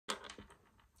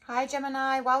Hi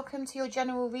Gemini, welcome to your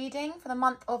general reading for the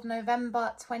month of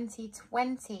November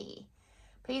 2020.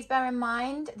 Please bear in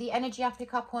mind the energy I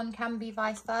pick up on can be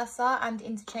vice versa and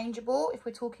interchangeable if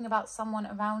we're talking about someone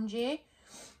around you.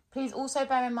 Please also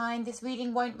bear in mind this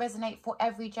reading won't resonate for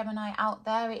every Gemini out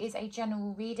there. It is a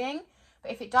general reading,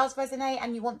 but if it does resonate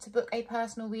and you want to book a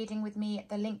personal reading with me,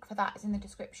 the link for that is in the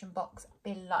description box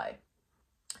below.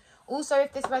 Also,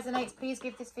 if this resonates, please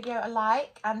give this video a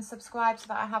like and subscribe so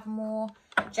that I have more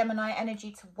Gemini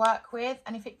energy to work with.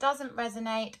 And if it doesn't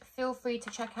resonate, feel free to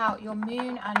check out your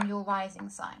moon and your rising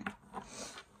sign.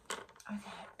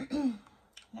 Okay,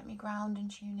 let me ground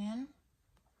and tune in.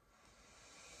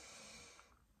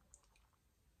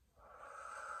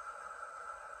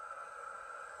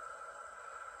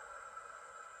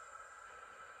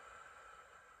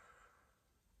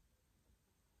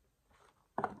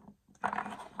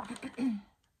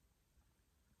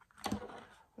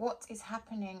 What is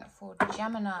happening for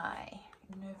Gemini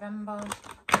in November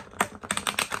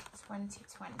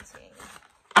 2020?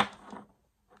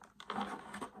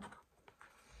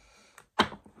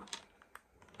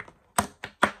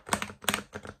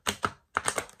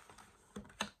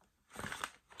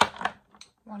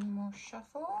 One more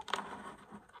shuffle.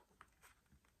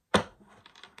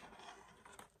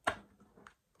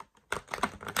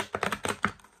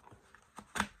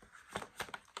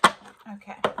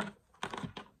 Okay.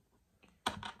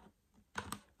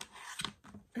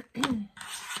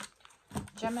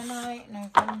 Gemini,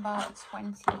 November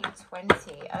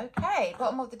 2020. Okay,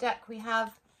 bottom of the deck we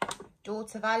have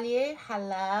daughter value.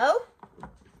 Hello.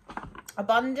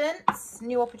 Abundance,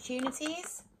 new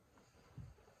opportunities.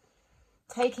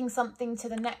 Taking something to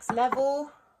the next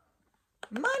level.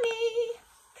 Money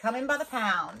coming by the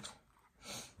pound.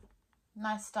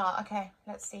 Nice start. Okay,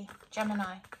 let's see.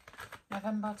 Gemini,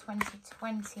 November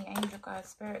 2020. Angel guides,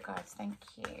 spirit guides, thank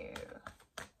you.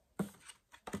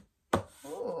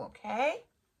 Ooh, okay.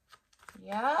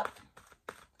 Yep.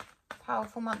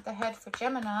 Powerful month ahead for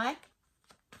Gemini.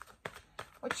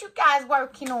 What you guys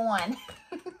working on?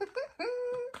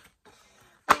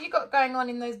 What you got going on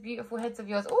in those beautiful heads of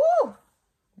yours? Ooh,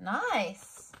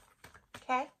 nice.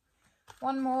 Okay.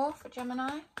 One more for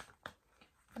Gemini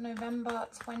for November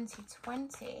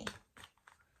 2020.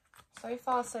 So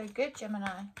far, so good,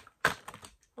 Gemini.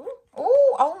 Ooh.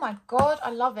 Ooh, oh my God,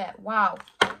 I love it. Wow.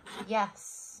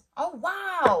 Yes. Oh,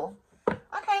 wow.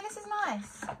 Okay, this is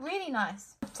nice. Really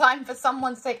nice. Time for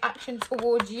someone to take action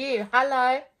towards you.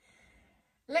 Hello.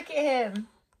 Look at him.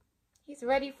 He's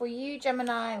ready for you,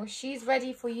 Gemini, or she's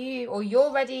ready for you, or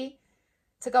you're ready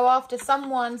to go after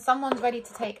someone. Someone's ready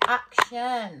to take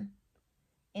action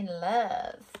in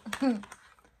love.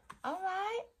 All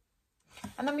right.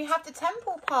 And then we have the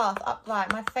Temple Path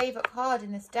upright, my favorite card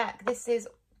in this deck. This is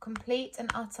complete and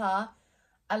utter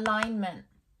alignment.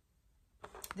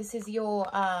 This is your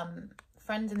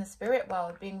friends in the spirit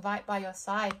world being right by your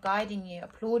side, guiding you,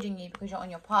 applauding you because you're on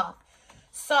your path.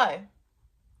 So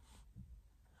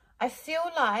I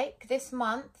feel like this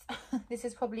month, this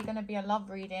is probably going to be a love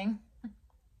reading.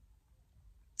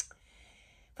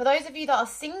 For those of you that are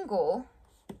single,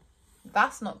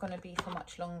 that's not going to be for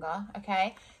much longer,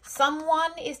 okay?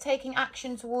 Someone is taking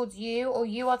action towards you, or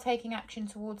you are taking action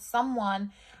towards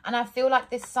someone. And I feel like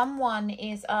this someone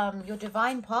is your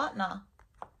divine partner.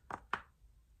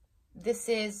 This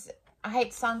is, I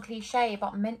hate to sound cliche,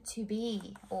 but meant to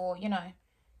be, or, you know,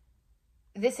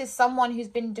 this is someone who's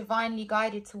been divinely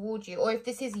guided towards you. Or if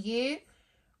this is you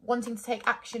wanting to take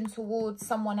action towards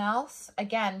someone else,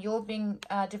 again, you're being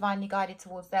divinely guided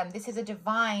towards them. This is a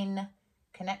divine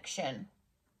connection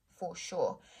for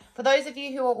sure. For those of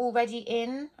you who are already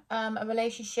in a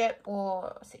relationship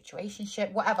or a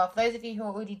situationship, whatever, for those of you who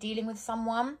are already dealing with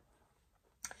someone,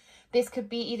 this could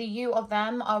be either you or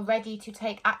them are ready to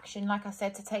take action, like I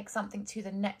said, to take something to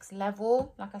the next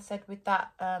level. Like I said with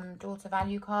that daughter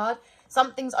value card,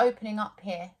 something's opening up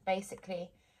here,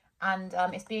 basically. And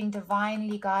it's being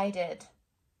divinely guided.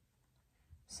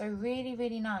 So really,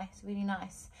 really nice, really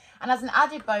nice. And as an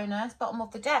added bonus, bottom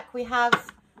of the deck, we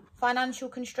have financial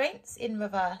constraints in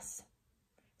reverse.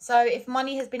 So if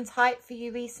money has been tight for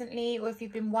you recently, or if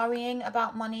you've been worrying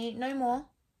about money, no more.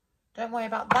 Don't worry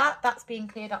about that. That's being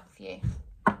cleared up for you.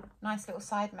 Nice little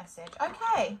side message.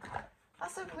 Okay.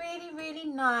 That's a really, really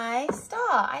nice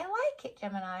start. I like it,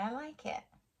 Gemini. I like it.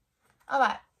 All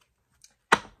right.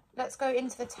 Let's go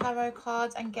into the tarot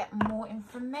cards and get more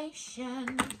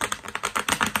information.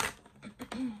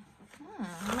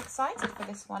 I'm excited for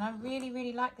this one. I really,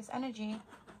 really like this energy.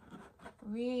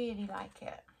 Really like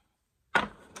it.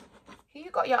 Who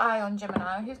you got your eye on,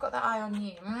 Gemini? Who's got their eye on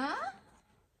you?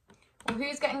 Or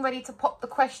who's getting ready to pop the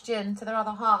question to their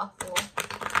other half? Or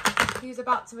who's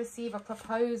about to receive a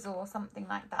proposal or something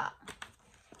like that.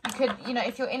 You could, you know,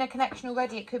 if you're in a connection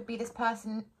already, it could be this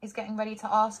person is getting ready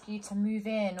to ask you to move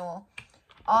in, or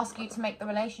ask you to make the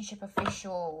relationship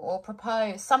official, or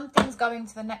propose. Something's going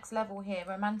to the next level here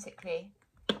romantically.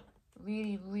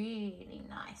 Really, really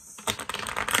nice.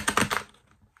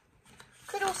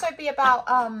 Could also be about,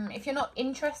 if you're not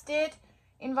interested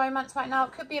in romance right now,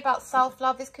 it could be about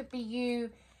self-love. This could be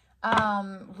you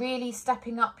really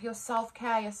stepping up your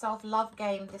self-care, your self-love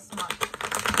game this month.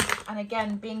 And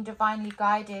again, being divinely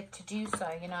guided to do so,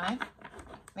 you know.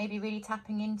 Maybe really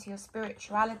tapping into your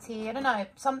spirituality. I don't know,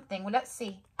 something. Well, let's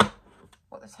see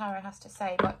what the tarot has to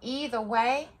say. But either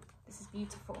way, this is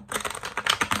beautiful.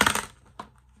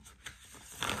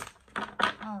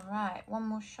 All right, one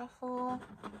more shuffle.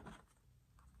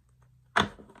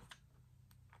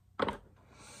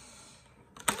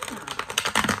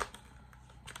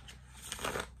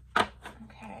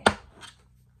 Okay.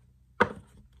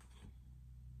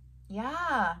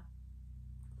 Yeah.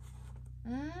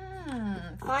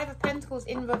 Five of Pentacles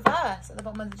in reverse at the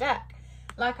bottom of the deck.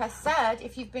 Like I said,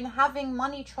 if you've been having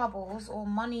money troubles or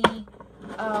money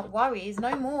worries,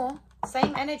 no more.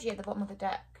 Same energy at the bottom of the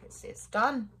deck. It's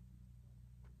done.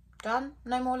 Done.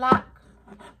 No more lack.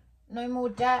 No more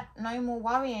debt. No more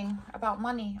worrying about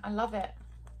money. I love it.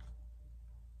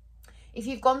 If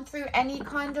you've gone through any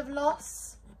kind of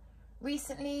loss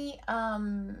recently,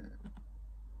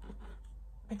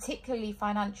 particularly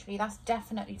financially, that's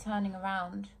definitely turning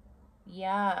around.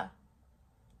 Yeah.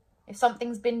 If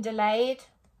something's been delayed,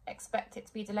 expect it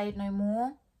to be delayed no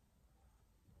more.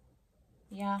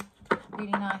 Yeah,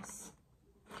 really nice.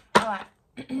 All right.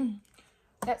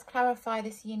 Let's clarify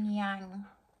this yin-yang.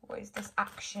 What is this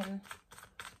action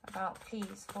about,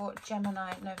 please, for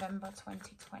Gemini, November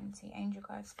 2020? Angel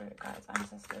guides, spirit guides,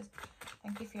 ancestors,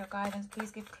 thank you for your guidance.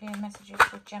 Please give clear messages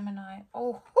for Gemini.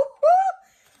 Oh,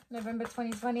 November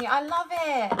 2020. I love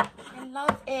it. I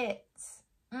love it.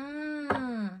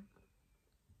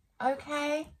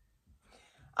 Okay.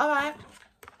 All right.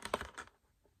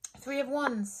 Three of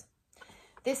Wands.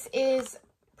 This is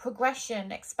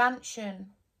progression, expansion,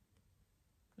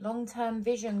 long-term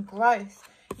vision, growth.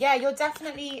 Yeah, you're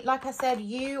definitely, like I said,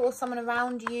 you or someone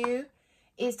around you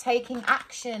is taking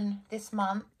action this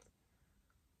month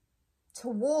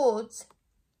towards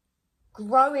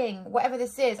growing, whatever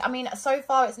this is. I mean, so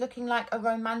far it's looking like a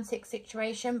romantic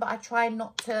situation, but I try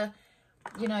not to,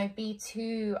 you know, be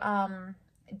too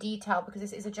detailed because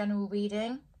this is a general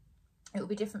reading. It will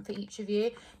be different for each of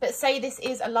you. But say this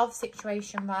is a love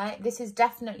situation, right? This is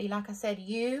definitely, like I said,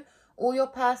 you or your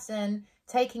person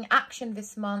taking action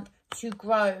this month to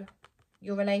grow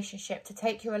your relationship, to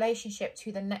take your relationship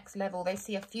to the next level. They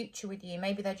see a future with you.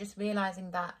 Maybe they're just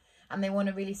realizing that and they want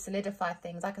to really solidify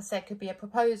things. Like I said, could be a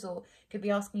proposal, could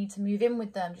be asking you to move in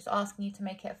with them, just asking you to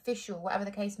make it official, whatever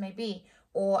the case may be,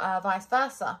 or vice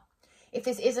versa. If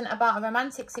this isn't about a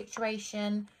romantic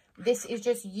situation, this is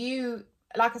just you.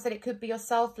 Like I said, it could be your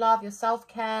self-love, your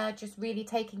self-care, just really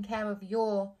taking care of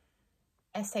your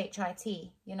SHIT,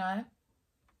 you know.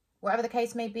 Whatever the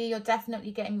case may be, you're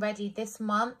definitely getting ready this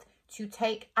month to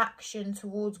take action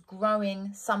towards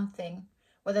growing something.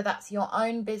 Whether that's your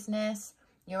own business,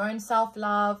 your own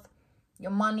self-love,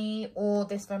 your money, or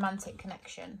this romantic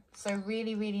connection. So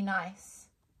really, really nice.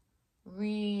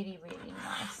 Really, really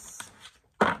nice.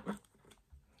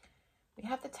 We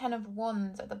have the Ten of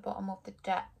Wands at the bottom of the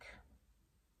deck.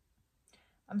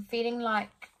 I'm feeling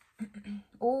like,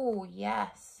 oh,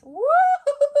 yes. Woo!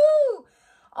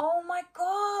 Oh, my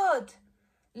God.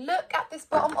 Look at this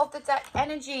bottom of the deck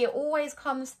energy. It always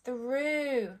comes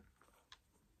through.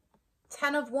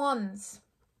 Ten of Wands.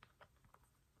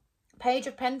 Page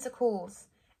of Pentacles.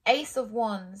 Ace of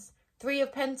Wands. Three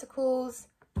of Pentacles.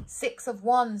 Six of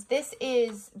Wands. This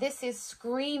is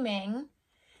screaming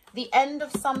the end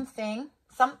of something.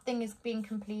 Something is being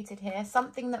completed here.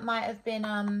 Something that might have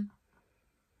been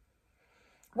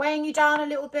weighing you down a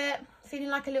little bit, feeling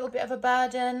like a little bit of a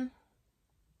burden.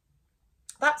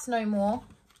 That's no more.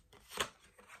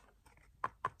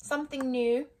 Something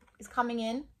new is coming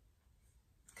in.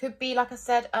 Could be, like I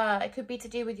said, it could be to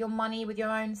do with your money, with your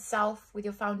own self, with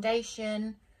your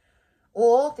foundation.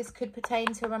 Or this could pertain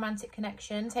to a romantic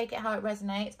connection. Take it how it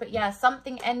resonates. But yeah,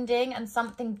 something ending and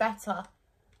something better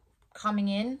coming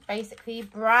in. Basically,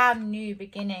 brand new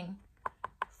beginning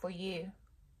for you.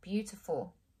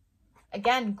 Beautiful.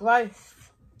 Again,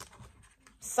 growth.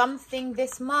 Something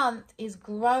this month is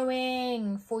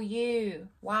growing for you.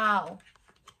 Wow.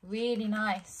 Really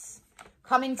nice.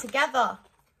 Coming together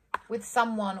with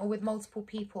someone or with multiple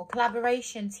people.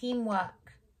 Collaboration,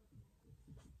 teamwork.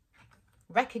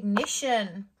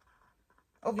 Recognition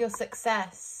of your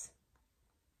success.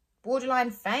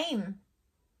 borderline fame.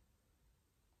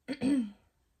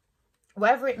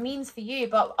 Whatever it means for you.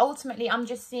 But ultimately, I'm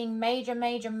just seeing major,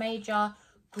 major, major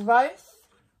growth,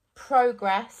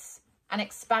 progress, and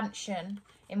expansion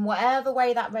in whatever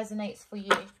way that resonates for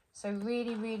you. So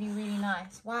really, really, really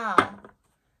nice. Wow.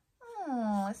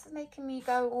 Oh, this is making me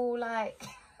go all like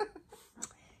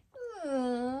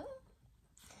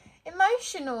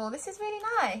emotional. This is really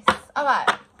nice. All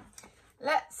right.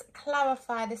 Let's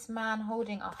clarify this man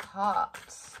holding a heart.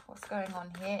 What's going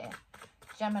on here?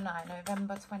 Gemini,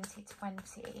 November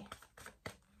 2020.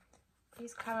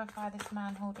 Please clarify this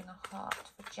man holding a heart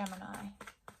for Gemini,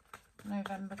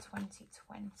 November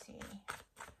 2020.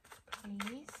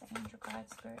 Please, angel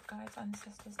guides, spirit guides,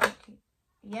 ancestors, thank you.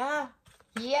 Yeah.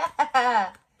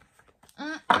 Yeah.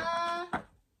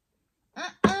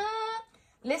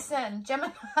 Listen,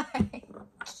 Gemini.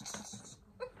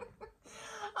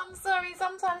 I'm sorry,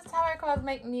 sometimes tarot cards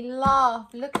make me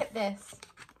laugh. Look at this.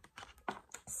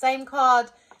 Same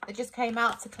card that just came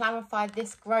out to clarify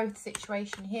this growth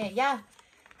situation here. Yeah,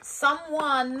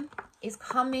 someone is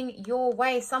coming your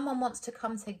way. Someone wants to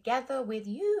come together with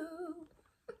you.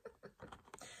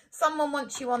 Someone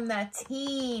wants you on their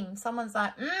team. Someone's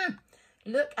like,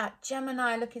 look at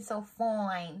Gemini looking so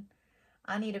fine.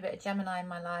 I need a bit of Gemini in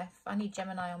my life. I need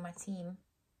Gemini on my team.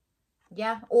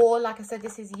 Yeah, or like I said,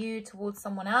 this is you towards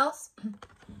someone else.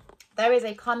 There is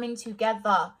a coming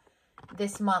together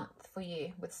this month for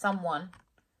you with someone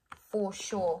for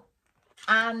sure.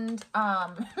 And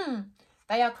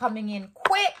they are coming in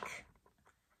quick.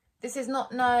 This is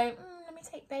not let me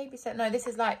take babysit. No, this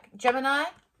is like, Gemini,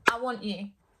 I want you.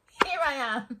 Here I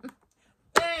am.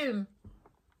 Boom.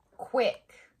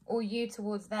 Quick. Or you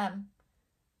towards them.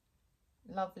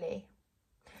 Lovely.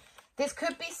 This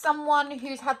could be someone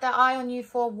who's had their eye on you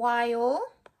for a while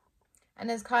and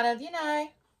has kind of, you know,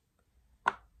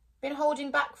 been holding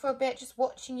back for a bit, just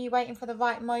watching you, waiting for the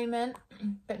right moment.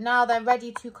 But now they're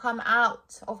ready to come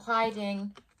out of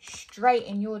hiding straight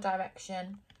in your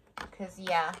direction because,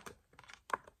 yeah,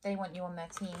 they want you on their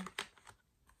team.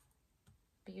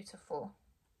 Beautiful.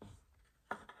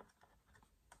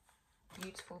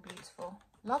 Beautiful, beautiful.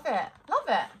 Love it. Love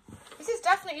it. This is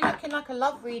definitely looking like a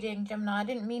love reading, Gemini. I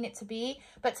didn't mean it to be,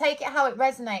 but take it how it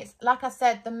resonates. Like I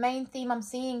said, the main theme I'm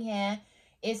seeing here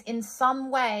is in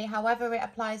some way, however it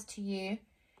applies to you,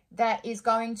 there is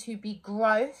going to be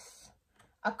growth,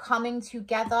 a coming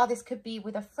together. This could be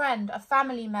with a friend, a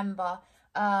family member,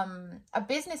 a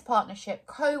business partnership,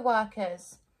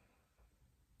 co-workers,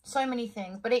 so many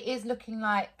things. But it is looking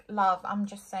like love. I'm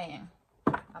just saying.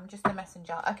 I'm just the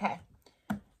messenger. Okay.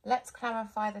 Let's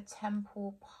clarify the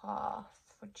temple path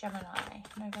for Gemini,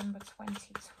 November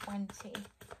 2020.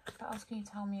 What else can you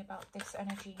tell me about this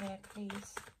energy here,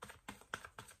 please?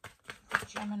 For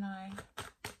Gemini,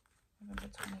 November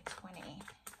 2020.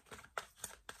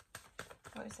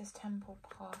 What is this temple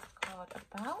path card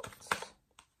about?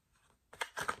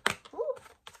 Ooh.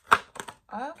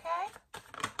 Okay.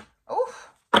 Oof.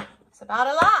 It's about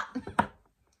a lot.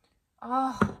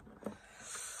 Oh,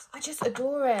 I just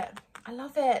adore it. I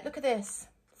love it. Look at this.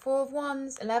 4 of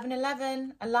Wands,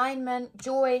 11-11, alignment,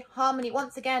 joy, harmony.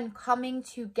 Once again, coming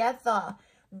together.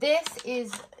 This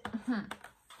is,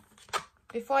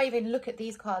 before I even look at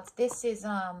these cards, this is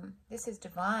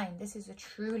divine. This is a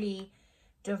truly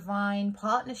divine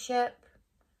partnership,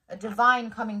 a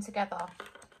divine coming together.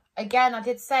 Again, I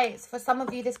did say, it's for some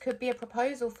of you, this could be a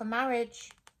proposal for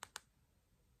marriage.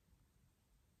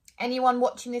 Anyone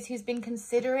watching this who's been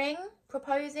considering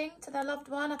proposing to their loved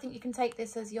one, I think you can take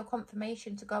this as your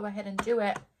confirmation to go ahead and do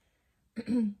it.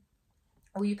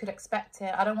 Or you could expect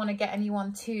it. I don't want to get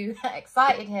anyone too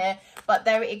excited here, but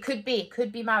it could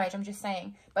be marriage, I'm just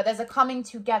saying. But there's a coming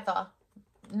together,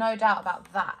 no doubt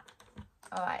about that.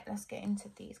 All right, let's get into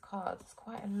these cards. It's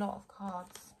quite a lot of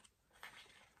cards.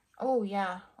 Oh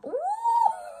yeah. Ooh.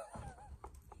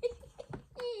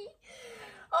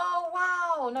 Oh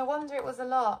wow, no wonder it was a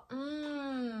lot.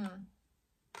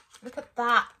 Look at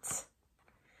that.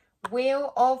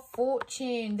 Wheel of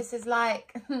Fortune. This is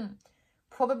like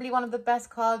probably one of the best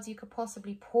cards you could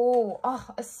possibly pull. Oh,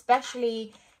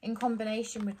 especially in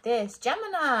combination with this.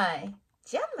 Gemini.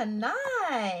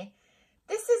 Gemini.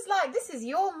 This is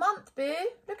your month, boo.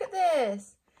 Look at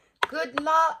this. Good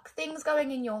luck. Things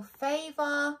going in your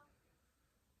favor.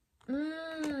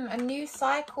 A new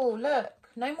cycle. Look,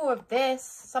 no more of this.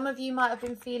 Some of you might have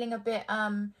been feeling a bit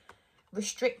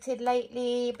restricted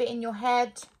lately, a bit in your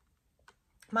head.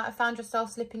 Might have found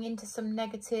yourself slipping into some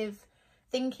negative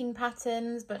thinking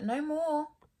patterns, but no more.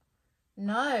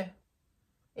 No,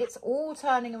 it's all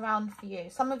turning around for you.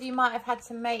 Some of you might have had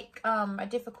to make a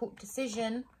difficult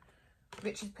decision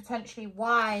which is potentially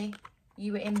why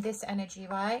you were in this energy,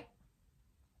 right?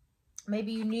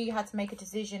 Maybe you knew you had to make a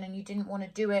decision and you didn't want to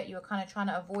do it. You were kind of trying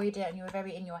to avoid it and you were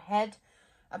very in your head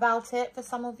about it for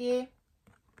some of you.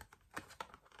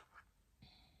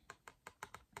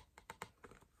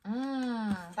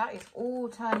 That is all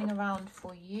turning around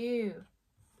for you.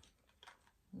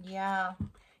 Yeah.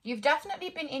 You've definitely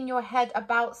been in your head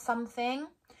about something,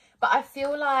 but I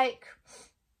feel like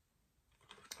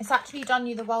it's actually done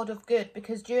you the world of good,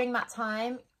 because during that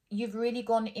time, you've really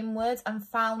gone inwards and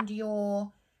found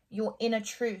your inner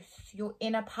truth, your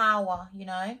inner power, you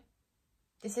know.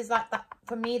 This is like that,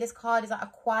 for me, this card is like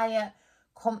a quiet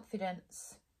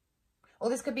confidence. Or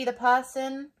this could be the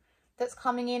person that's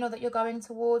coming in or that you're going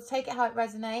towards. Take it how it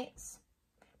resonates.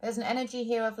 There's an energy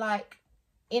here of like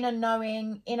inner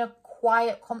knowing, inner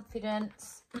quiet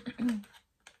confidence.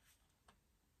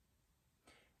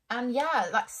 And yeah,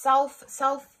 like self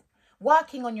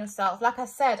working on yourself. Like I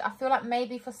said, I feel like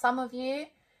maybe for some of you,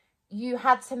 you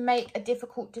had to make a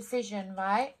difficult decision,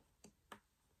 right?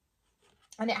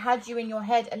 And it had you in your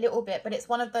head a little bit, but it's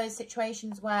one of those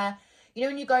situations where, you know,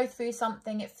 when you go through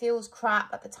something, it feels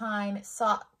crap at the time, it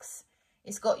sucks.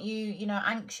 It's got you, you know,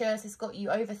 anxious, it's got you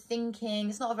overthinking.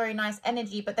 It's not a very nice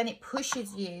energy, but then it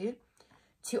pushes you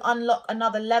to unlock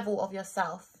another level of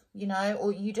yourself, you know,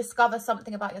 or you discover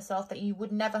something about yourself that you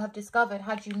would never have discovered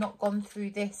had you not gone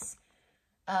through this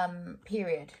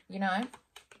period, you know.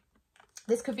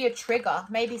 This could be a trigger.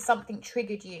 Maybe something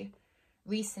triggered you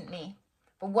recently.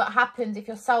 But what happens if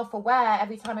you're self-aware,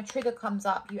 every time a trigger comes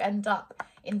up, you end up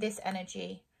in this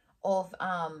energy of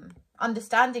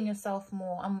understanding yourself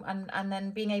more and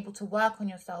then being able to work on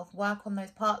yourself, work on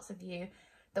those parts of you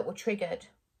that were triggered.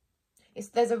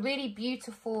 There's a really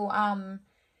beautiful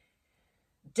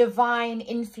divine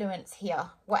influence here.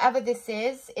 Whatever this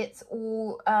is, it's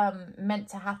all meant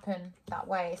to happen that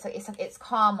way. So it's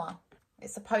karma.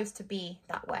 It's supposed to be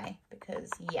that way because,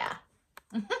 yeah.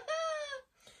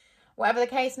 Whatever the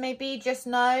case may be, just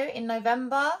know in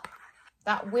November,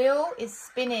 that wheel is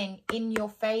spinning in your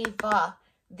favor.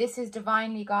 This is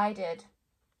divinely guided.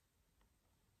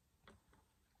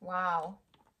 Wow.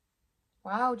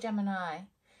 Wow, Gemini.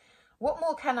 What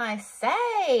more can I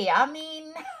say? I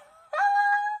mean,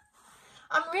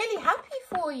 I'm really happy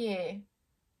for you.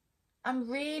 I'm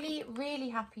really, really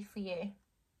happy for you.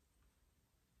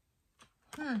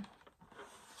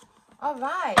 All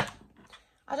right.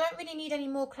 I don't really need any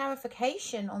more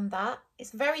clarification on that.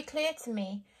 It's very clear to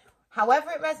me.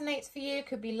 However it resonates for you,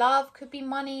 could be love, could be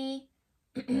money,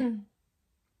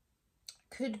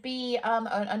 could be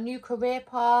a new career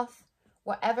path,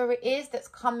 whatever it is that's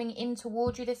coming in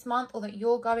towards you this month or that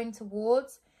you're going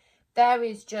towards. There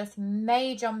is just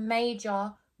major,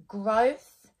 major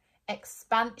growth,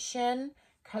 expansion,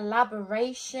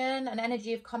 collaboration, an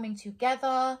energy of coming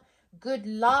together. Good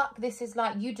luck. This is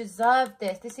like, you deserve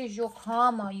this. This is your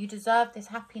karma. You deserve this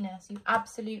happiness. You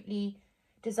absolutely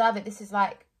deserve it. This is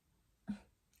like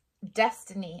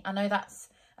destiny. I know that's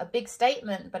a big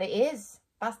statement, but it is.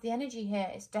 That's the energy here.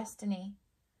 It's destiny.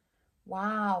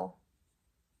 Wow.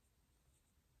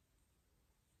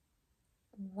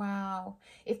 Wow.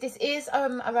 If this is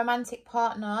a romantic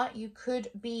partner, you could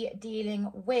be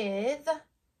dealing with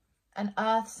an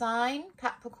earth sign,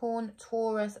 Capricorn,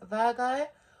 Taurus, Virgo,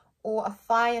 or a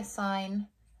fire sign,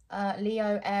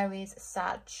 Leo, Aries,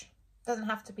 Sag. Doesn't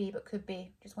have to be, but could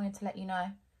be. Just wanted to let you know.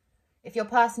 If your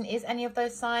person is any of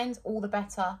those signs, all the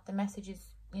better. The message is,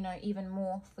 you know, even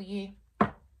more for you.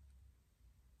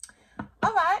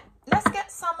 All right, let's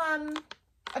get some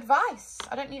advice.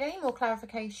 I don't need any more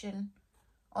clarification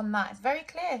on that. It's very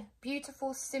clear.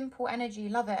 Beautiful, simple energy.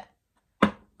 Love it.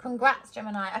 Congrats,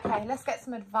 Gemini. Okay, let's get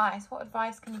some advice. What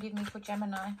advice can you give me for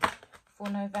Gemini for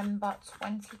November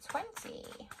 2020?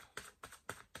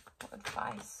 What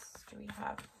advice do we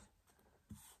have?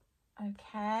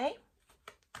 Okay.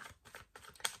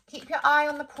 Keep your eye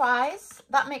on the prize.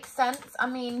 That makes sense. I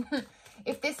mean,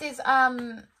 if this is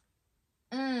a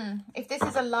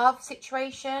love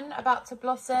situation about to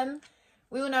blossom,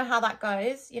 we all know how that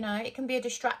goes. You know, it can be a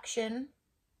distraction,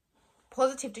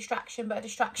 positive distraction, but a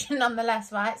distraction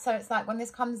nonetheless, right? So it's like when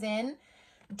this comes in,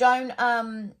 don't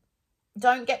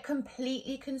get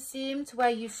completely consumed to where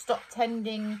you stop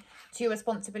tending to your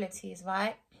responsibilities,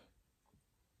 right?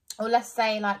 Or let's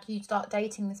say like you start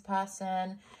dating this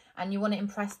person and you want to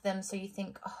impress them, so you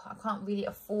think, oh, I can't really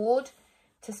afford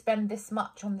to spend this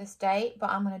much on this date, but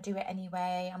I'm going to do it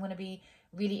anyway. I'm going to be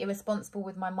really irresponsible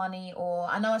with my money, or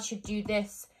I know I should do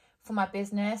this for my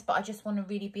business, but I just want to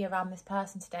really be around this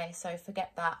person today, so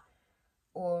forget that.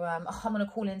 Or oh, I'm going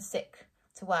to call in sick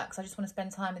to work, so I just want to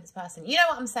spend time with this person. You know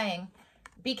what I'm saying?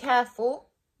 Be careful,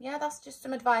 Yeah, that's just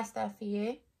some advice there for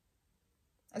you.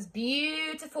 As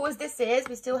beautiful as this is,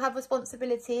 we still have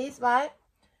responsibilities, right?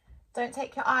 Don't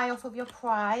take your eye off of your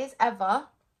prize, ever.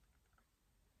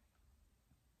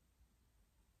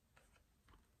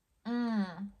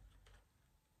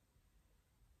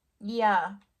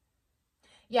 Yeah.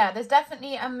 Yeah, there's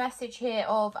definitely a message here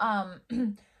of,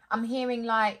 I'm hearing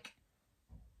like,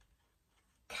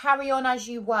 carry on as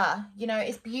you were. You know,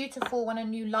 it's beautiful when a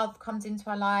new love comes into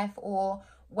our life, or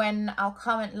when our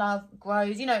current love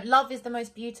grows. You know, love is the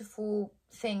most beautiful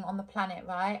thing on the planet,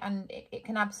 right? And it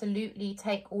can absolutely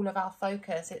take all of our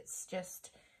focus. It's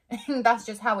just, that's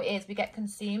just how it is. We get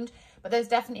consumed. But there's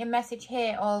definitely a message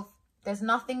here of, there's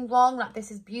nothing wrong, like this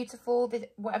is beautiful, this,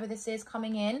 whatever this is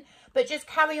coming in, but just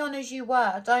carry on as you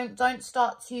were. Don't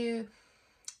start to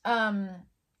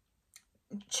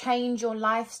change your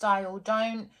lifestyle.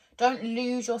 Don't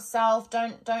lose yourself.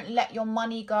 Don't let your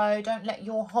money go. Don't let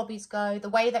your hobbies go. The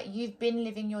way that you've been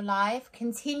living your life,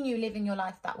 continue living your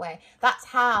life that way. That's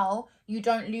how you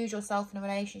don't lose yourself in a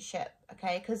relationship,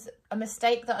 okay? Because a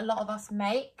mistake that a lot of us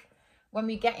make when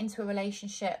we get into a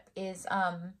relationship is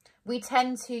we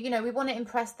tend to, you know, we want to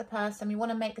impress the person, we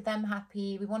want to make them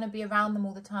happy, we want to be around them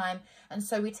all the time, and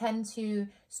so we tend to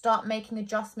start making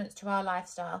adjustments to our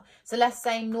lifestyle. So let's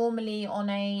say normally on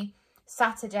a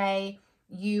Saturday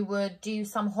you would do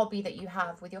some hobby that you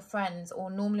have with your friends,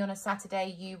 or normally on a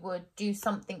Saturday you would do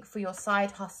something for your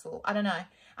side hustle, I don't know,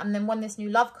 and then when this new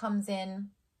love comes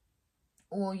in,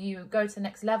 or you go to the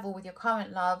next level with your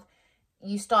current love,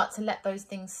 you start to let those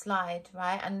things slide,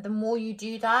 right? And the more you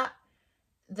do that,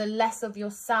 the less of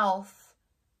yourself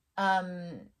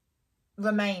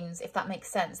remains, if that makes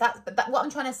sense. What I'm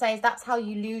trying to say is that's how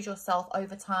you lose yourself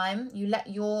over time. You let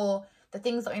the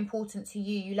things that are important to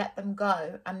you, you let them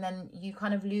go, and then you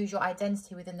kind of lose your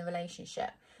identity within the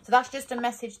relationship. So that's just a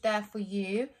message there for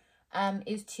you,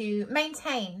 is to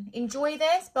maintain, enjoy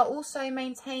this, but also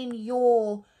maintain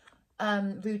your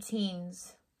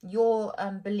routines, your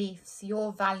beliefs,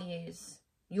 your values,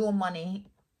 your money.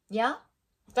 Yeah,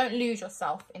 don't lose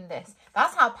yourself in this.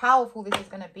 That's how powerful this is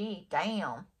going to be.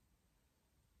 Damn.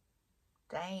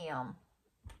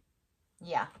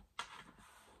 Yeah.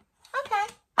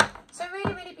 Okay, so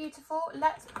really beautiful.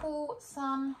 Let's pull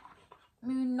some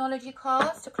Moonology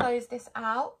cards to close this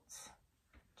out.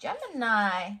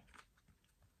 Gemini,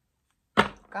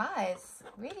 guys,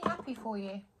 really happy for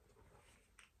you.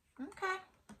 Okay.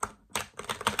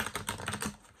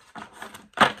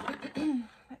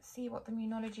 Let's see what the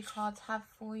Moonology cards have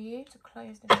for you to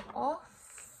close this off.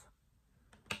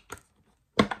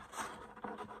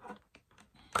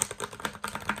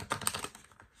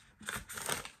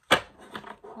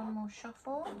 One more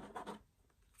shuffle.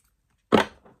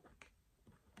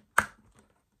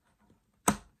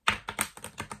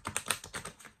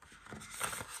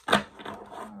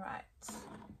 All right.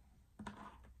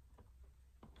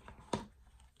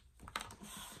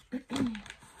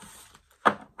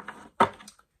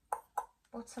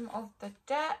 Bottom of the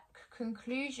deck,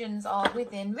 conclusions are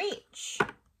within reach.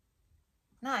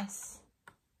 Nice.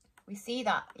 We see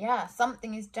that. Yeah,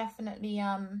 something is definitely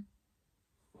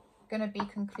going to be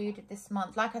concluded this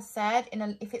month. Like I said,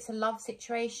 if it's a love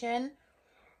situation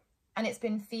and it's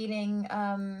been feeling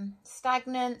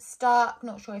stagnant, stuck,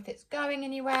 not sure if it's going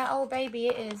anywhere. Oh, baby,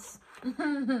 it is.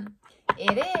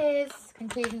 It is.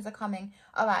 Conclusions are coming.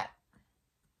 All right.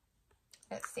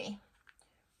 Let's see.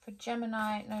 For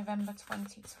Gemini, November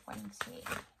 2020.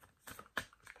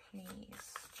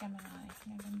 Please, Gemini,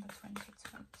 November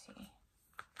 2020.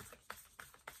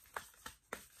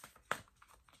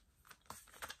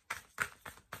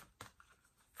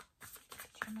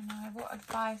 Gemini, what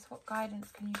advice, what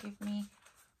guidance can you give me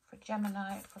for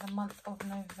Gemini for the month of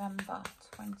November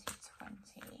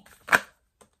 2020?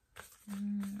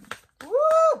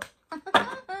 Woo!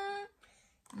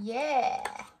 Yeah.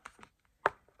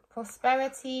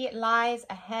 Prosperity lies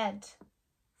ahead.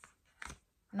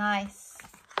 Nice.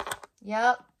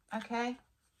 Yep. Okay.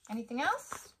 Anything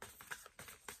else?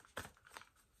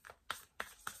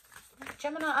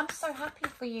 Gemini, I'm so happy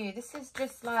for you. This is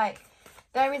just like,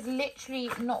 there is literally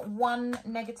not one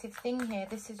negative thing here.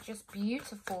 This is just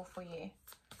beautiful for you.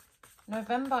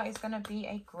 November is going to be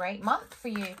a great month for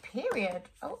you, period.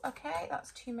 Oh, okay.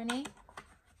 That's too many.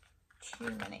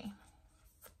 Too many.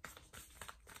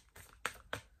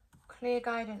 Clear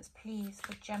guidance, please,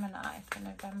 for Gemini for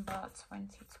November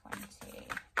 2020.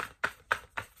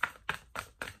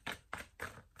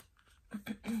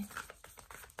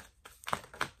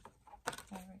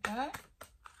 There we go.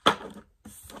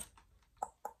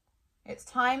 It's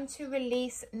time to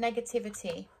release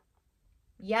negativity.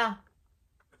 Yeah,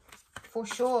 for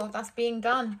sure. That's being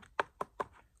done.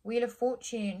 Wheel of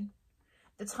Fortune.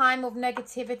 The time of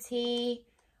negativity,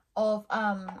 of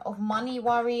money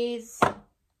worries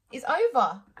is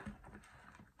over.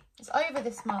 It's over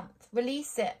this month.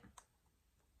 Release it.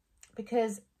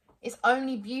 Because it's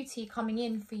only beauty coming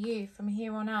in for you from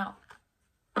here on out.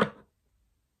 I'm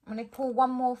going to pull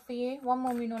one more for you. One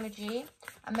more Moonology.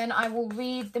 And then I will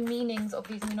read the meanings of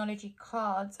these Moonology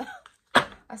cards.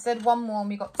 I said one more and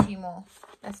we got two more.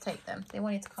 Let's take them. They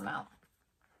wanted to come out.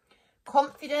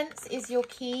 Confidence is your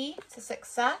key to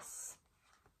success.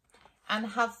 And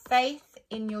have faith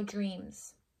in your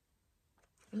dreams.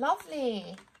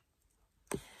 Lovely.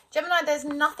 Gemini, there's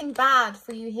nothing bad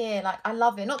for you here. Like, I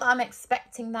love it. Not that I'm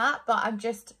expecting that, but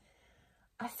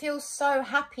I feel so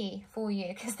happy for you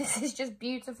because this is just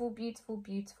beautiful, beautiful,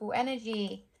 beautiful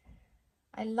energy.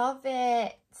 I love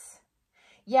it.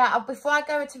 Yeah, before I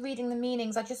go into reading the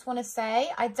meanings, I just want to say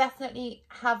I definitely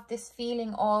have this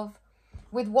feeling of,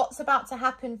 with what's about to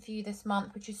happen for you this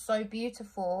month, which is so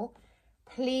beautiful,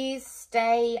 please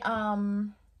stay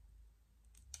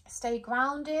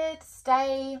grounded,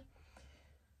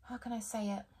 how can I say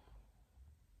it?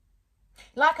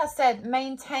 Like I said,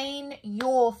 maintain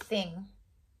your thing.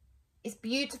 It's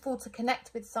beautiful to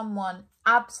connect with someone.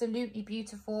 Absolutely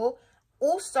beautiful.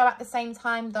 Also, at the same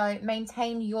time, though,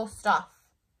 maintain your stuff.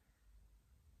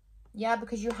 Yeah,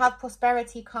 because you have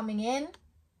prosperity coming in.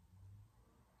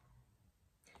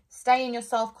 Stay in your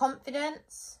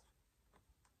self-confidence.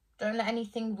 Don't let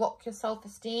anything rock your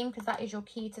self-esteem, because that is your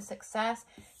key to success.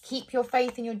 Keep your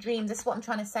faith in your dreams. That's what I'm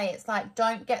trying to say. It's like,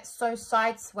 don't get so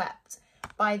sideswept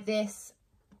by this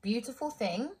beautiful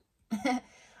thing.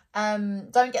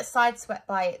 Don't get sideswept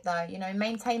by it, though. You know,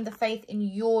 maintain the faith in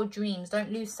your dreams.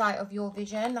 Don't lose sight of your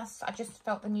vision. I just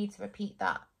felt the need to repeat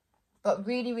that. But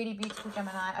really, really beautiful,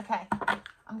 Gemini. Okay,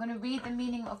 I'm going to read the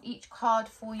meaning of each card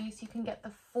for you so you can get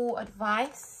the full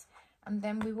advice. And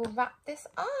then we will wrap this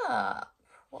up.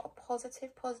 What a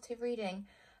positive, positive reading.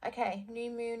 Okay,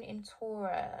 new moon in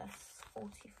Taurus,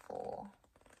 44.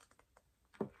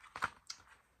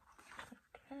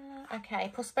 Okay,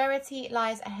 prosperity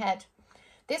lies ahead.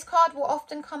 This card will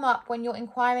often come up when you're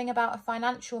inquiring about a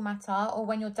financial matter or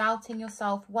when you're doubting your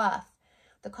self-worth.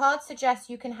 The card suggests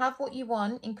you can have what you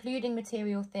want, including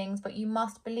material things, but you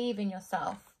must believe in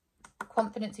yourself.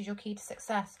 Confidence is your key to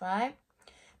success, right?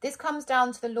 This comes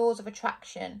down to the laws of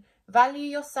attraction. Value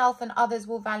yourself and others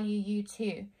will value you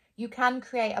too. You can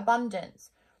create abundance.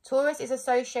 Taurus is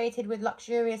associated with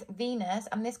luxurious Venus,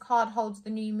 and this card holds the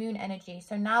new moon energy.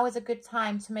 So now is a good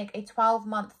time to make a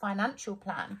 12-month financial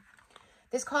plan.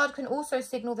 This card can also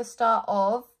signal the start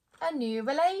of a new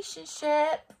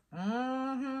relationship.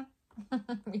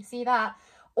 You see that?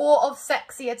 Or of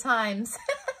sexier times.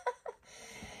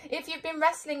 If you've been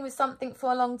wrestling with something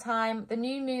for a long time, the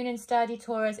new moon in sturdy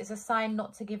Taurus is a sign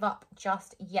not to give up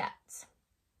just yet.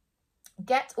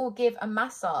 Get or give a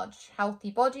massage.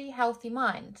 Healthy body, healthy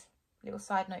mind. Little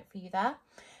side note for you there.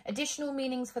 Additional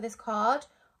meanings for this card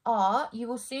are, you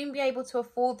will soon be able to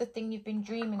afford the thing you've been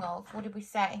dreaming of. What did we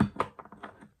say?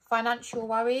 Financial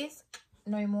worries,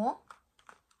 no more.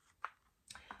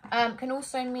 Can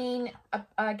also mean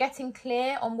getting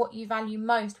clear on what you value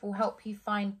most will help you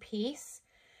find peace.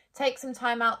 Take some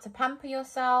time out to pamper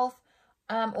yourself,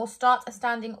 or start a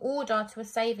standing order to a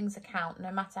savings account,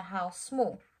 no matter how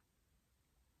small.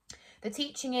 The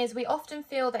teaching is, we often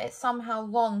feel that it's somehow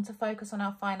wrong to focus on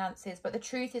our finances, but the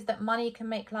truth is that money can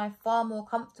make life far more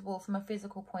comfortable from a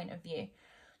physical point of view.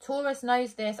 Taurus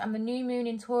knows this, and the new moon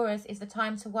in Taurus is the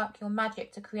time to work your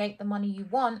magic to create the money you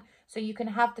want so you can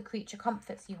have the creature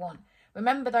comforts you want.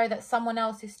 Remember, though, that someone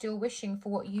else is still wishing for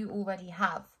what you already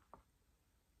have.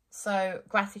 So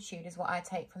gratitude is what I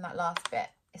take from that last bit.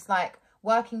 It's like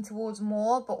working towards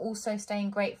more, but also staying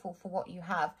grateful for what you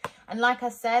have. And like I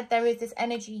said, there is this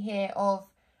energy here of,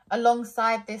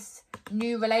 alongside this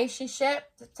new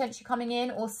relationship potentially coming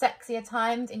in, or sexier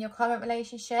times in your current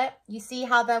relationship, you see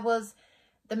how there was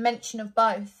the mention of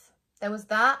both. There was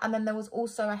that, and then there was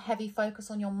also a heavy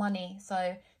focus on your money.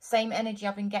 So same energy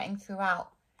I've been getting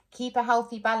throughout. Keep a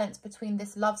healthy balance between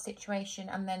this love situation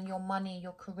and then your money,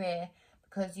 your career,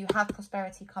 because you have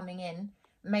prosperity coming in.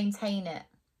 Maintain it.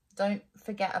 Don't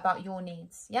forget about your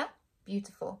needs. Yeah?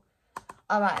 Beautiful.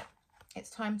 All right. It's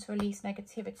time to release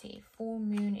negativity. Full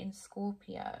moon in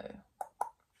Scorpio.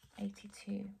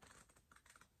 82.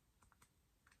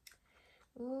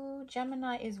 Ooh,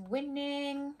 Gemini is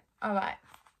winning. All right.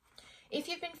 If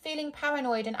you've been feeling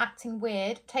paranoid and acting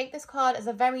weird, take this card as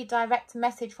a very direct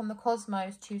message from the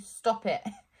cosmos to stop it.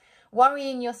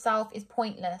 Worrying yourself is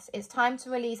pointless. It's time to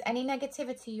release any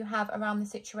negativity you have around the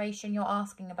situation you're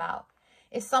asking about.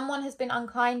 If someone has been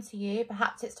unkind to you,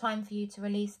 perhaps it's time for you to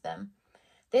release them.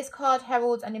 This card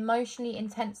heralds an emotionally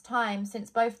intense time, since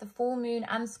both the full moon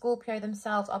and Scorpio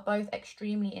themselves are both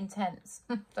extremely intense.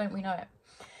 Don't we know it?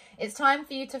 It's time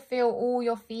for you to feel all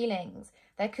your feelings.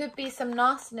 There could be some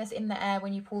nastiness in the air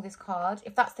when you pull this card.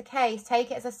 If that's the case,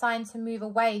 take it as a sign to move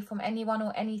away from anyone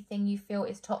or anything you feel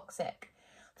is toxic.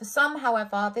 For some,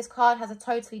 however, this card has a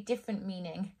totally different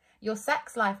meaning. Your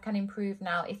sex life can improve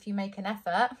now if you make an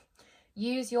effort.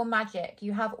 Use your magic.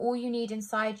 You have all you need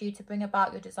inside you to bring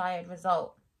about your desired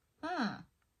result.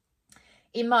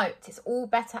 Emote. It's all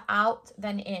better out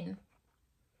than in.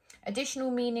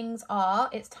 Additional meanings are,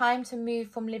 it's time to move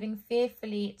from living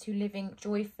fearfully to living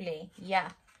joyfully. Yeah.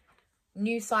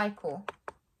 New cycle.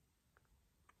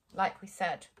 Like we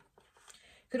said.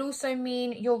 Could also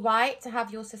mean you're right to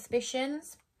have your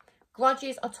suspicions.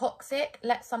 Grudges are toxic.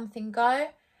 Let something go.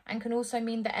 And can also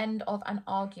mean the end of an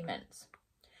argument.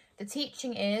 The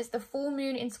teaching is, the full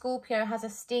moon in Scorpio has a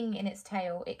sting in its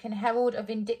tail. It can herald a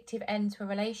vindictive end to a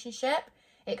relationship.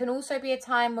 It can also be a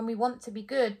time when we want to be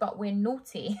good, but we're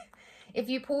naughty. If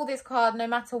you pull this card, no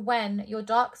matter when, your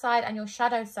dark side and your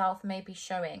shadow self may be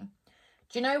showing.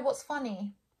 Do you know what's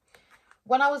funny?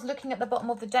 When I was looking at the bottom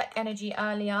of the deck energy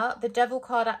earlier, the Devil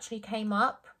card actually came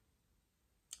up.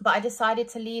 But I decided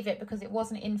to leave it because it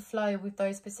wasn't in flow with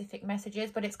those specific messages.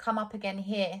 But it's come up again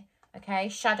here. Okay,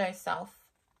 shadow self.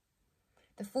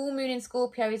 The full moon in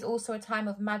Scorpio is also a time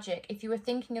of magic. If you were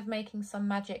thinking of making some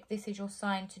magic, this is your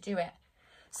sign to do it.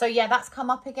 So yeah, that's come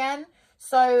up again.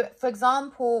 So for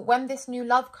example, when this new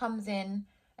love comes in,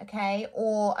 okay,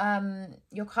 or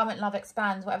your current love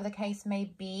expands, whatever the case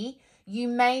may be, you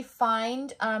may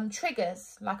find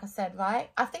triggers, like I said, right?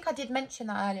 I think I did mention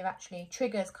that earlier, actually,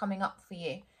 triggers coming up for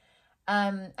you.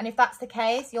 And if that's the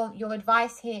case, your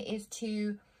advice here is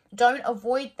to don't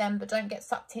avoid them, but don't get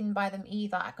sucked in by them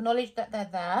either. Acknowledge that they're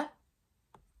there,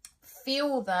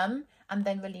 feel them, and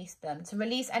then release them. To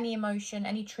release any emotion,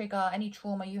 any trigger, any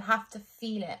trauma, you have to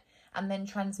feel it and then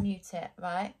transmute it,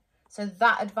 right? So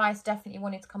that advice definitely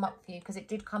wanted to come up for you because it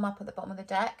did come up at the bottom of the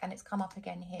deck and it's come up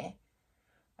again here.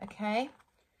 Okay.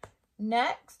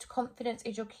 Next, confidence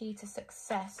is your key to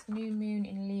success. New moon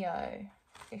in Leo,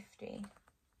 50.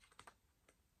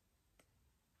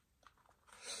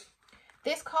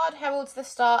 This card heralds the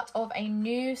start of a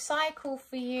new cycle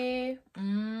for you.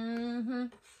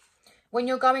 When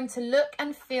you're going to look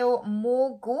and feel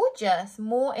more gorgeous,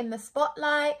 more in the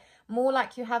spotlight, more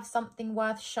like you have something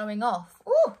worth showing off.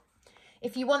 Ooh.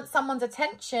 If you want someone's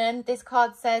attention, this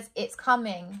card says it's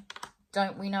coming.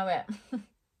 Don't we know it?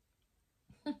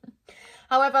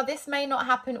 However, this may not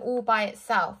happen all by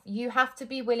itself. You have to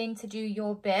be willing to do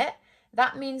your bit.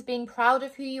 That means being proud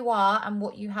of who you are and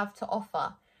what you have to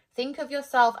offer. Think of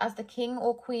yourself as the king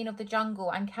or queen of the jungle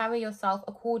and carry yourself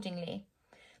accordingly.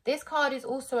 This card is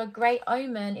also a great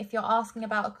omen if you're asking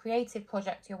about a creative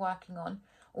project you're working on.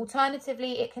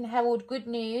 Alternatively, it can herald good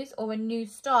news or a new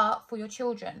start for your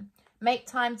children. Make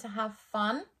time to have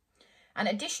fun. And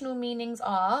additional meanings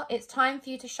are, it's time for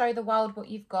you to show the world what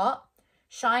you've got.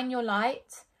 Shine your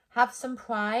light. Have some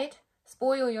pride.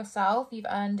 Spoil yourself. You've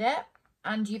earned it.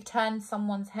 And you've turned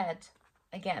someone's head.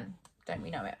 Again, don't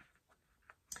we know it?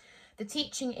 The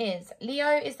teaching is,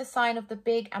 Leo is the sign of the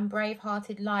big and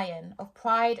brave-hearted lion, of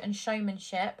pride and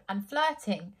showmanship and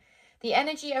flirting. The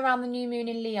energy around the new moon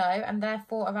in Leo, and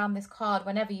therefore around this card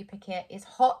whenever you pick it, is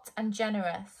hot and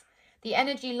generous. The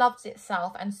energy loves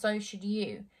itself, and so should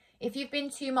you. If you've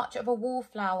been too much of a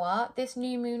wallflower, this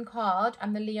new moon card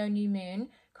and the Leo new moon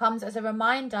comes as a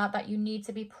reminder that you need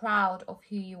to be proud of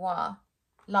who you are.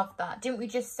 Love that. Didn't we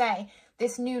just say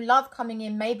this new love coming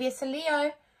in? Maybe it's a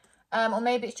Leo. Or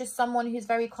maybe it's just someone who's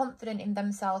very confident in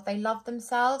themselves. They love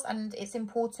themselves, and it's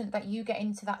important that you get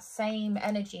into that same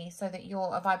energy so that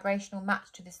you're a vibrational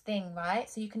match to this thing, right?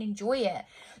 So you can enjoy it.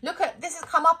 Look at, this has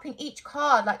come up in each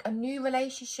card, like a new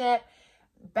relationship,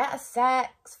 better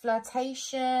sex,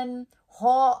 flirtation,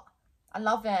 hot. I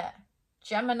love it.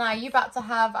 Gemini, you about to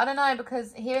have, I don't know,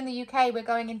 because here in the UK, we're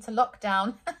going into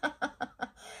lockdown.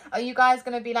 Are you guys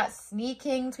going to be like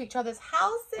sneaking to each other's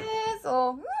houses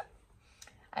or...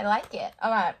 I like it.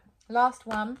 All right, last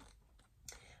one.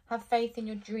 Have faith in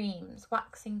your dreams.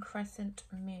 Waxing crescent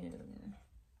moon.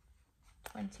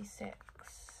 26.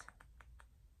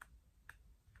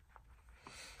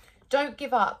 Don't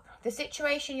give up. The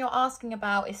situation you're asking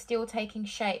about is still taking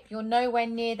shape. You're nowhere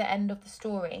near the end of the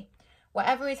story.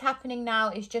 Whatever is happening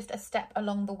now is just a step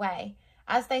along the way.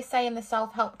 As they say in the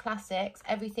self-help classics,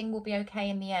 everything will be okay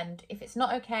in the end. If it's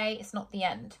not okay, it's not the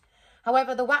end.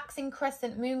 However, the waxing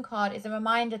crescent moon card is a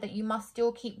reminder that you must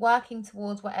still keep working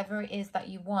towards whatever it is that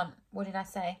you want. What did I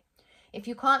say? If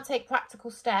you can't take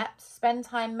practical steps, spend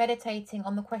time meditating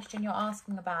on the question you're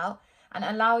asking about and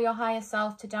allow your higher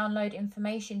self to download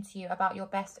information to you about your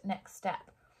best next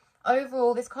step.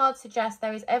 Overall, this card suggests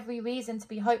there is every reason to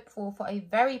be hopeful for a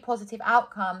very positive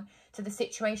outcome to the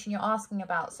situation you're asking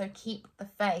about. So keep the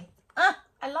faith.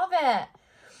 I love it.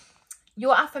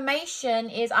 Your affirmation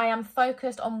is, I am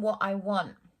focused on what I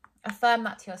want. Affirm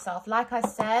that to yourself. Like I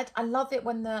said, I love it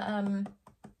when the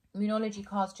Moonology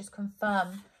cards just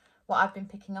confirm what I've been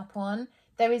picking up on.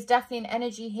 There is definitely an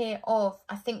energy here of,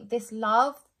 I think this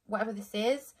love, whatever this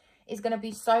is going to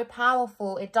be so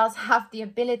powerful. It does have the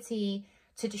ability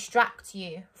to distract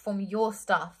you from your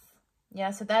stuff.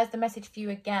 Yeah, so there's the message for you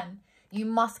again. You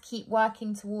must keep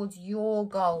working towards your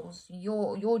goals,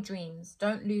 your dreams.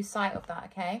 Don't lose sight of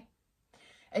that, okay?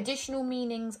 Additional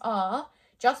meanings are,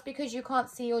 just because you can't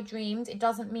see your dreams, it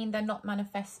doesn't mean they're not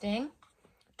manifesting.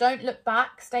 Don't look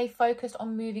back. Stay focused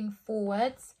on moving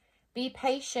forwards. Be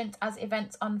patient as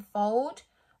events unfold,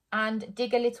 and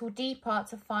dig a little deeper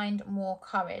to find more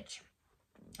courage.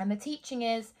 And the teaching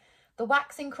is, the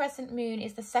waxing crescent moon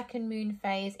is the second moon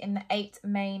phase in the 8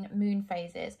 main moon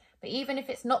phases. But even if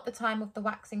it's not the time of the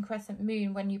waxing crescent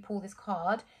moon when you pull this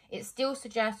card, it still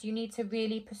suggests you need to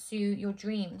really pursue your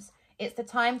dreams. It's the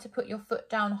time to put your foot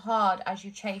down hard as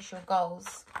you chase your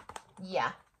goals.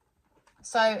 Yeah.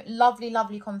 So lovely,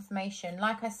 lovely confirmation.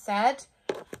 Like I said,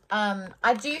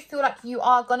 I do feel like you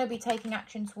are going to be taking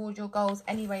action towards your goals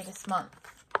anyway this month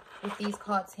with these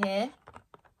cards here.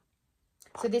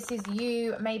 So this is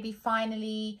you maybe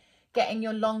finally getting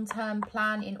your long-term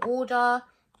plan in order,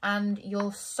 and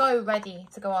you're so ready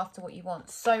to go after what you want.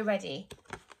 So ready.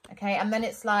 Okay, and then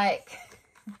it's like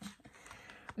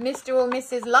Mr. or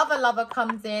Mrs. Lover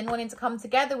comes in wanting to come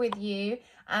together with you,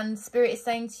 and Spirit is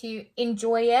saying to you,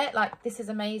 enjoy it. Like, this is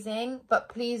amazing, but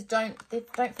please don't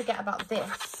forget about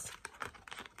this.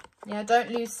 Yeah,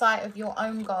 don't lose sight of your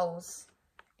own goals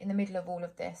in the middle of all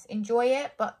of this. Enjoy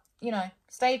it, but, you know,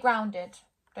 stay grounded.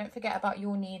 Don't forget about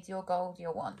your needs, your goals,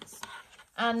 your wants.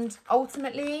 And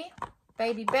ultimately,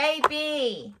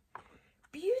 baby,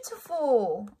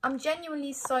 beautiful. I'm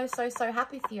genuinely so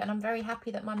happy for you, and I'm very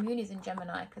happy that my moon is in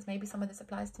Gemini, because maybe some of this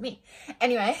applies to me.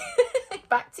 Anyway,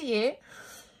 back to you.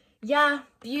 Yeah,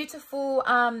 beautiful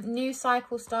new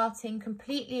cycle starting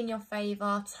completely in your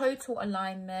favor, total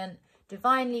alignment,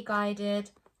 divinely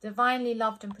guided, divinely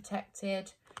loved and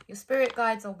protected. Your spirit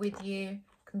guides are with you,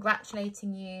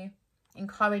 congratulating you,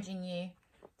 encouraging you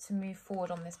to move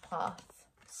forward on this path.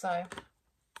 So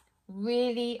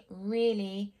really,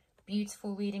 really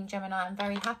beautiful reading, Gemini. I'm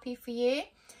very happy for you.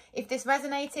 If this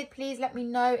resonated, please let me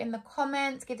know in the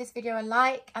comments. Give this video a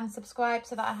like and subscribe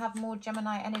so that I have more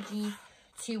Gemini energy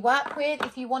to work with.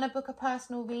 If you want to book a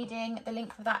personal reading, the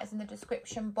link for that is in the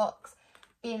description box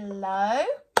below.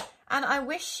 And I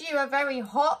wish you a very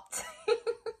hot,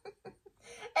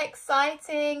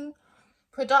 exciting,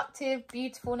 productive,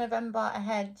 beautiful November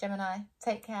ahead, Gemini.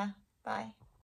 Take care. Bye.